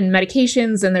together and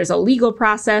medications, and there's a legal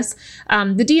process.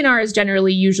 The DNR is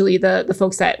generally usually the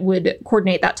folks that would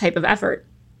coordinate that type of effort.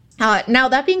 Now,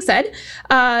 that being said,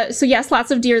 so yes, lots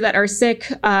of deer that are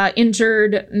sick,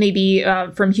 injured, maybe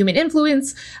from human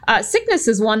influence. Sickness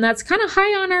is one that's kind of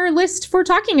high on our list for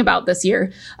talking about this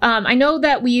year. I know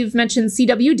that we've mentioned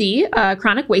CWD,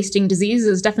 chronic wasting disease,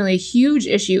 is definitely a huge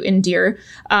issue in deer.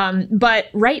 But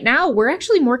right now, we're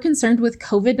actually more concerned with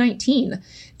COVID-19.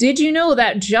 Did you know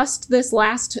that just this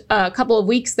last couple of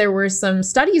weeks, there were some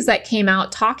studies that came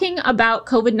out talking about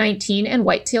COVID-19 and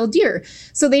white-tailed deer?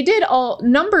 So they did a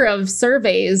number of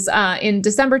surveys in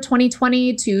December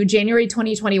 2020 to January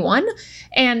 2021.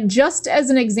 And just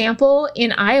as an example,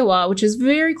 in Iowa, which is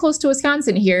very close to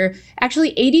Wisconsin here,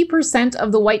 actually 80%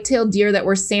 of the white-tailed deer that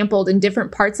were sampled in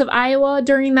different parts of Iowa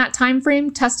during that time frame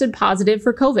tested positive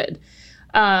for COVID.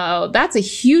 That's a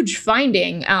huge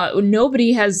finding.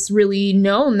 Nobody has really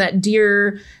known that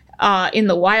deer in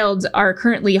the wild are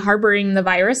currently harboring the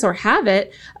virus or have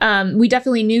it. We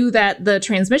definitely knew that the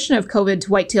transmission of COVID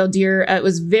to white-tailed deer, it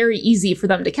was very easy for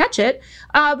them to catch it.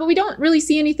 But we don't really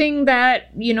see anything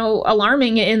that,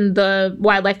 alarming in the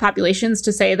wildlife populations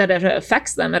to say that it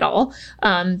affects them at all.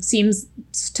 Seems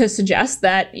to suggest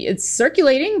that it's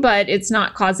circulating, but it's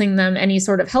not causing them any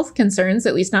sort of health concerns,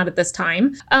 at least not at this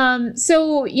time.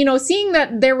 So, seeing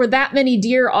that there were that many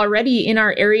deer already in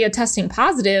our area testing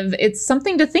positive, it's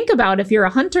something to think about if you're a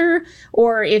hunter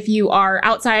or if you are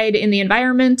outside in the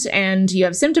environment and you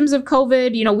have symptoms of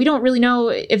COVID. We don't really know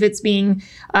if it's being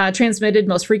transmitted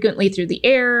most frequently through the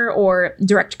air or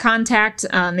direct contact,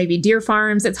 maybe deer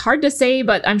farms. It's hard to say,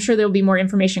 but I'm sure there'll be more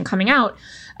information coming out.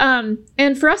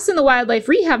 And for us in the wildlife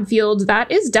rehab field,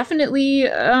 that is definitely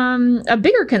a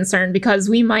bigger concern because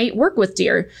we might work with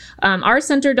deer. Our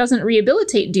center doesn't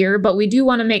rehabilitate deer, but we do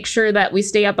want to make sure that we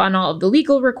stay up on all of the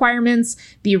legal requirements,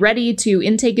 be ready to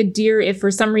intake a deer if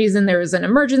for some reason there is an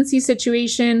emergency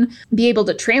situation, be able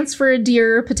to transfer a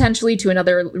deer potentially to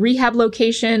another rehab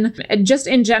location, and just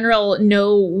in general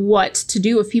know what to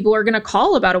do if people are going to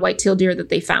call about a white-tailed deer that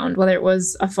they found, whether it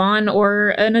was a fawn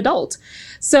or an adult.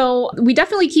 So we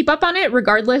definitely keep up on it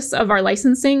regardless of our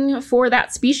licensing for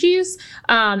that species.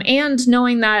 And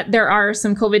knowing that there are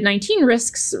some COVID-19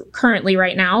 risks currently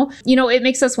right now, it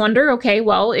makes us wonder, okay,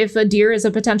 well, if a deer is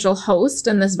a potential host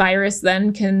and this virus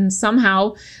then can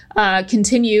somehow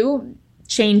continue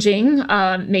changing,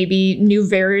 maybe new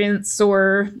variants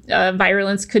or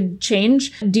virulence could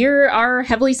change. Deer are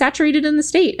heavily saturated in the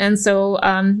state. And so,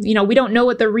 we don't know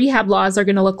what the rehab laws are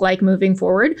going to look like moving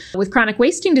forward. With chronic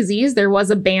wasting disease, there was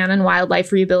a ban in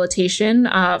wildlife rehabilitation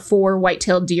for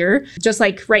white-tailed deer. Just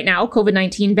like right now,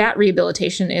 COVID-19 bat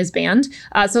rehabilitation is banned.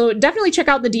 So definitely check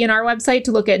out the DNR website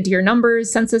to look at deer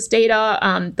numbers, census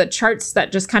data, the charts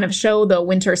that just kind of show the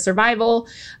winter survival,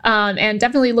 and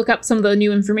definitely look up some of the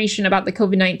new information about the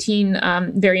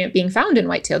COVID-19 variant being found in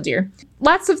white-tailed deer.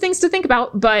 Lots of things to think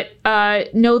about, but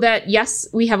know that, yes,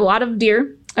 we have a lot of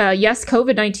deer. Yes,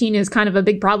 COVID-19 is kind of a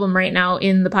big problem right now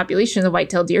in the population of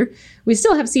white-tailed deer. We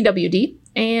still have CWD,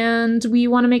 and we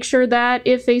want to make sure that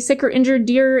if a sick or injured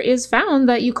deer is found,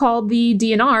 that you call the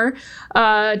DNR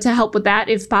to help with that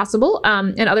if possible,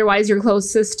 and otherwise your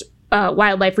closest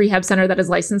wildlife rehab center that is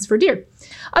licensed for deer.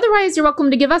 Otherwise, you're welcome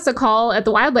to give us a call at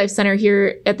the Wildlife Center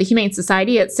here at the Humane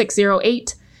Society at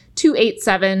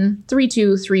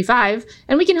 608-287-3235,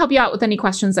 and we can help you out with any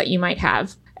questions that you might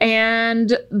have.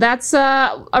 And that's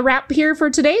a wrap here for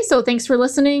today. So thanks for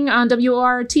listening on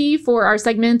WORT for our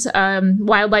segment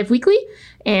Wildlife Weekly,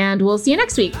 and we'll see you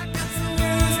next week.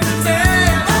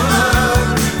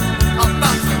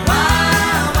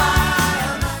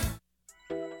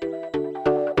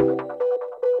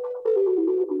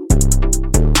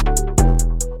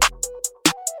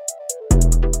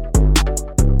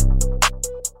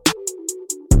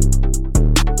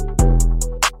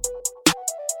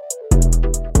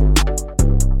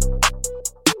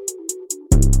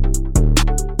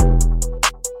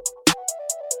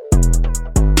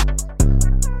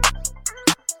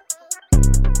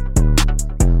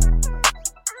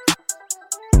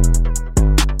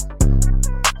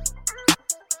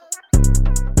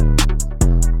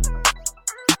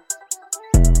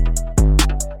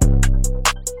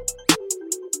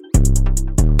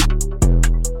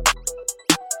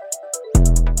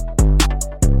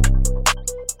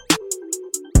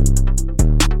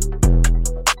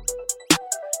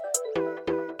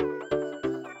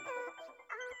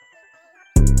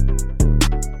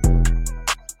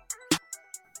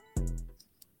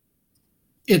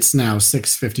 It's now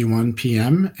 6:51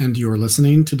 p.m., and you are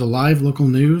listening to the live local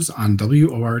news on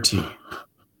WORT.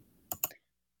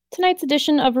 Tonight's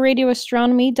edition of Radio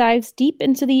Astronomy dives deep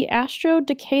into the Astro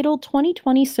Decadal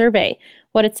 2020 survey,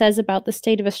 what it says about the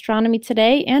state of astronomy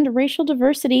today, and racial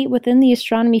diversity within the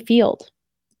astronomy field.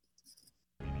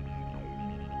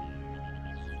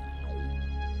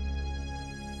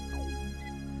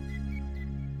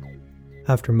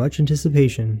 After much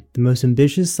anticipation, the most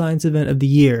ambitious science event of the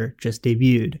year just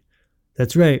debuted.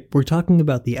 That's right, we're talking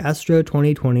about the Astro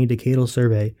 2020 Decadal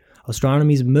Survey,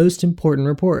 astronomy's most important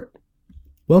report.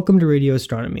 Welcome to Radio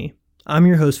Astronomy. I'm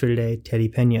your host for today, Teddy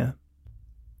Pena.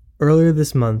 Earlier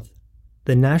this month,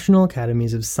 the National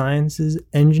Academies of Sciences,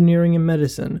 Engineering, and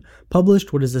Medicine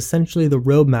published what is essentially the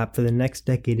roadmap for the next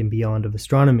decade and beyond of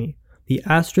astronomy, the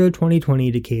Astro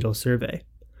 2020 Decadal Survey.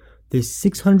 This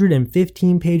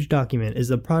 615-page document is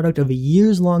the product of a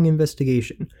years-long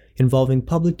investigation involving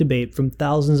public debate from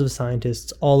thousands of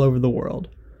scientists all over the world.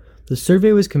 The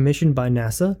survey was commissioned by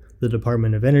NASA, the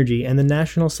Department of Energy, and the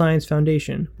National Science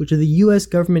Foundation, which are the U.S.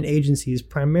 government agencies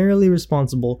primarily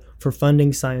responsible for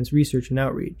funding science research and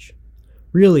outreach.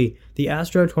 Really, the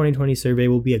Astro 2020 survey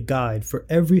will be a guide for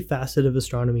every facet of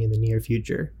astronomy in the near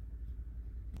future.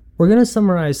 We're going to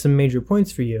summarize some major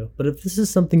points for you, but if this is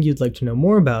something you'd like to know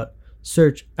more about,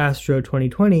 search Astro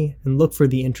 2020 and look for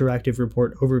the interactive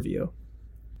report overview.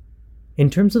 In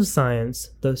terms of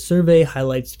science, the survey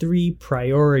highlights 3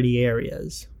 priority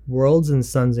areas: worlds and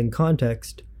suns in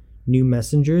context, new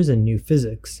messengers and new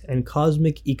physics, and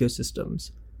cosmic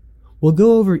ecosystems. We'll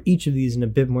go over each of these in a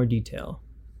bit more detail.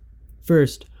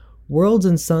 First, worlds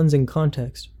and suns in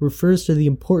context refers to the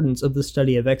importance of the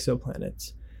study of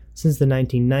exoplanets. Since the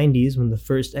 1990s, when the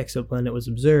first exoplanet was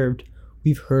observed,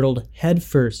 we've hurtled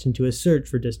headfirst into a search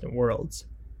for distant worlds.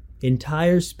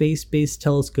 Entire space-based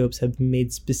telescopes have been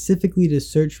made specifically to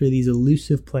search for these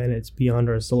elusive planets beyond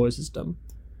our solar system.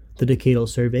 The Decadal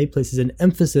Survey places an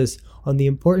emphasis on the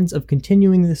importance of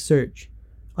continuing this search,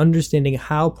 understanding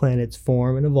how planets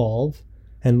form and evolve,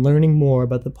 and learning more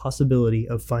about the possibility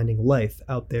of finding life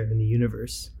out there in the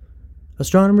universe.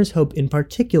 Astronomers hope in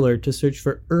particular to search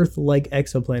for Earth-like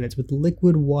exoplanets with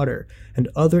liquid water and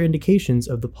other indications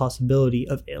of the possibility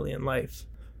of alien life.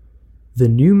 The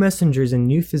New Messengers and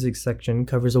New Physics section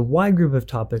covers a wide group of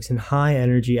topics in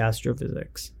high-energy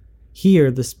astrophysics. Here,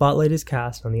 the spotlight is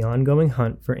cast on the ongoing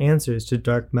hunt for answers to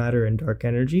dark matter and dark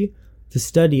energy, the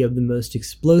study of the most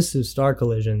explosive star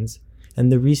collisions, and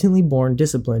the recently born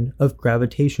discipline of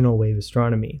gravitational wave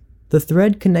astronomy. The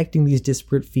thread connecting these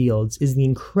disparate fields is the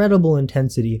incredible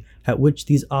intensity at which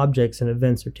these objects and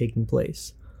events are taking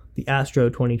place. The ASTRO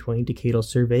 2020 Decadal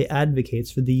Survey advocates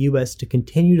for the U.S. to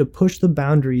continue to push the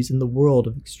boundaries in the world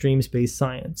of extreme space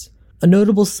science. A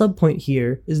notable subpoint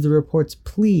here is the report's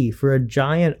plea for a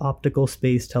giant optical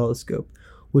space telescope,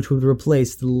 which would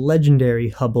replace the legendary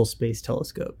Hubble Space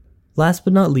Telescope. Last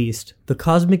but not least, the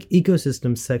Cosmic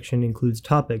Ecosystems section includes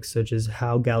topics such as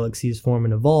how galaxies form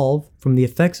and evolve, from the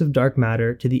effects of dark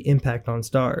matter to the impact on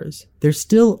stars. There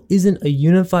still isn't a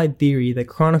unified theory that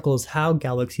chronicles how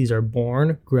galaxies are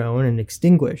born, grown, and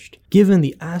extinguished. Given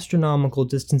the astronomical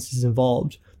distances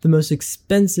involved, the most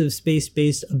expensive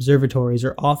space-based observatories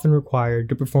are often required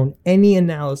to perform any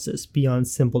analysis beyond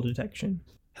simple detection.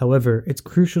 However, it's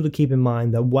crucial to keep in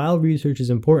mind that while research is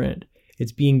important,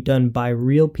 it's being done by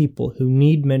real people who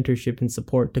need mentorship and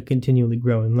support to continually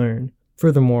grow and learn.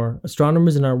 Furthermore,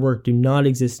 astronomers in our work do not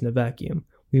exist in a vacuum.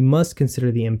 We must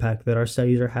consider the impact that our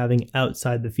studies are having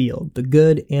outside the field, the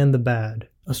good and the bad.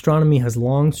 Astronomy has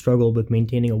long struggled with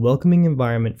maintaining a welcoming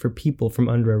environment for people from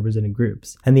underrepresented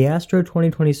groups, and the ASTRO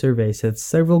 2020 survey sets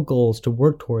several goals to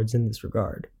work towards in this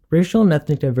regard. Racial and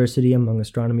ethnic diversity among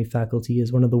astronomy faculty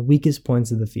is one of the weakest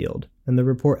points of the field, and the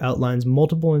report outlines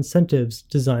multiple incentives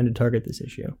designed to target this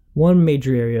issue. One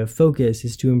major area of focus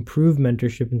is to improve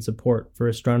mentorship and support for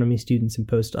astronomy students and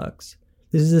postdocs.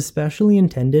 This is especially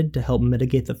intended to help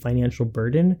mitigate the financial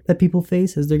burden that people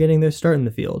face as they're getting their start in the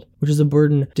field, which is a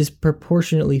burden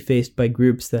disproportionately faced by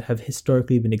groups that have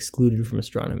historically been excluded from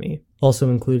astronomy. Also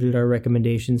included are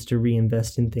recommendations to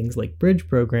reinvest in things like bridge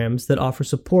programs that offer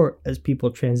support as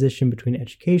people transition between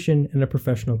education and a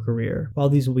professional career. While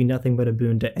these will be nothing but a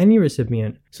boon to any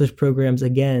recipient, such programs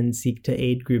again seek to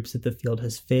aid groups that the field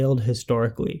has failed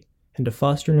historically, and to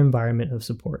foster an environment of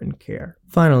support and care.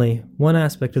 Finally, one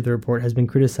aspect of the report has been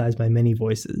criticized by many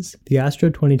voices. The ASTRO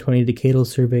 2020 Decadal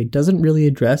Survey doesn't really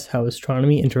address how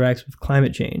astronomy interacts with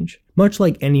climate change. Much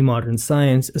like any modern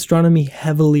science, astronomy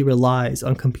heavily relies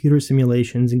on computer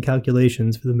simulations and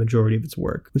calculations for the majority of its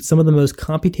work, with some of the most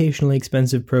computationally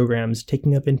expensive programs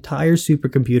taking up entire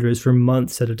supercomputers for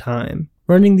months at a time.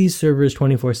 Running these servers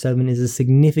 24/7 is a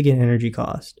significant energy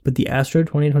cost, but the ASTRO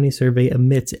 2020 survey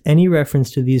omits any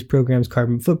reference to these programs'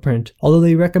 carbon footprint, although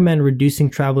they recommend reducing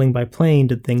traveling by plane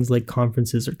to things like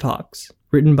conferences or talks.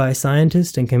 Written by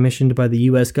scientists and commissioned by the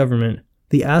US government,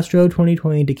 the ASTRO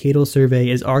 2020 Decadal Survey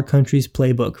is our country's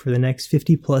playbook for the next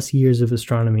 50-plus years of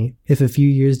astronomy. If a few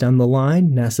years down the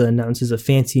line, NASA announces a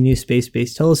fancy new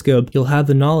space-based telescope, you'll have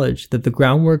the knowledge that the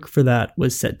groundwork for that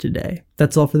was set today.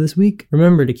 That's all for this week.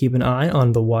 Remember to keep an eye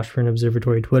on the Washburn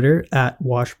Observatory Twitter at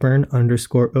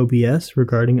Washburn_OBS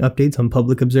regarding updates on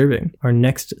public observing. Our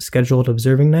next scheduled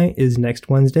observing night is next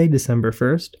Wednesday, December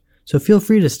 1st. So feel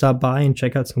free to stop by and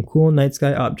check out some cool night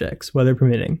sky objects, weather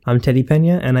permitting. I'm Teddy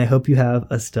Pena, and I hope you have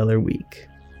a stellar week.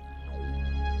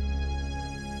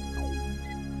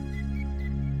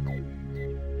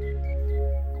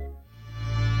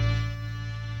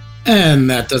 And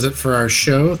that does it for our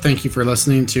show. Thank you for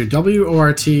listening to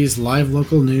WORT's Live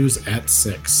Local News at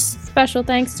 6. Special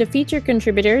thanks to feature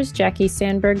contributors Jackie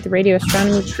Sandberg, the radio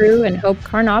astronomy crew, and Hope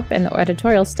Carnop, and the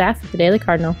editorial staff of the Daily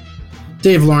Cardinal.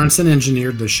 Dave Lawrenson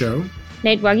engineered the show.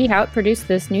 Nate Wuggy-Hout produced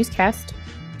this newscast.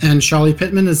 And Shali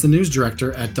Pittman is the news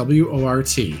director at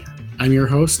WORT. I'm your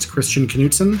host, Christian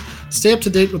Knutson. Stay up to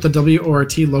date with the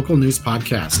WORT Local News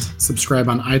Podcast. Subscribe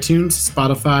on iTunes,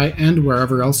 Spotify, and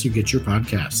wherever else you get your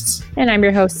podcasts. And I'm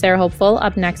your host, Sarah Hopeful.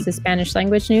 Up next is Spanish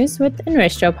language news with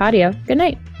Nuestro Patio. Good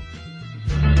night.